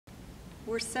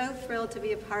We're so thrilled to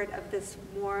be a part of this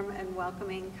warm and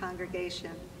welcoming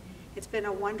congregation. It's been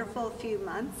a wonderful few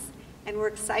months, and we're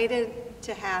excited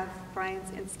to have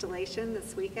Brian's installation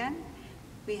this weekend.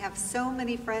 We have so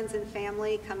many friends and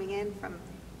family coming in from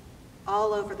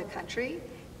all over the country,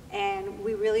 and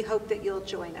we really hope that you'll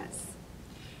join us.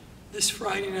 This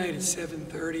Friday night at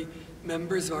 7:30,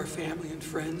 members of our family and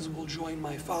friends will join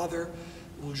my father,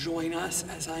 will join us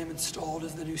as I am installed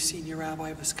as the new senior rabbi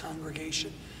of this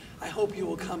congregation. I hope you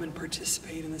will come and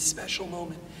participate in this special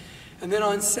moment. And then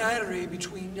on Saturday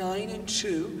between 9 and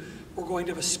 2, we're going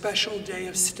to have a special day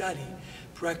of study.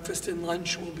 Breakfast and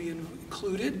lunch will be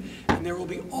included, and there will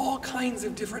be all kinds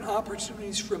of different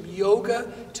opportunities from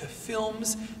yoga to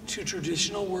films to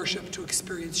traditional worship to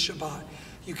experience Shabbat.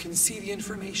 You can see the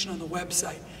information on the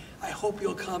website. I hope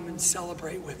you'll come and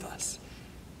celebrate with us.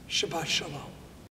 Shabbat Shalom.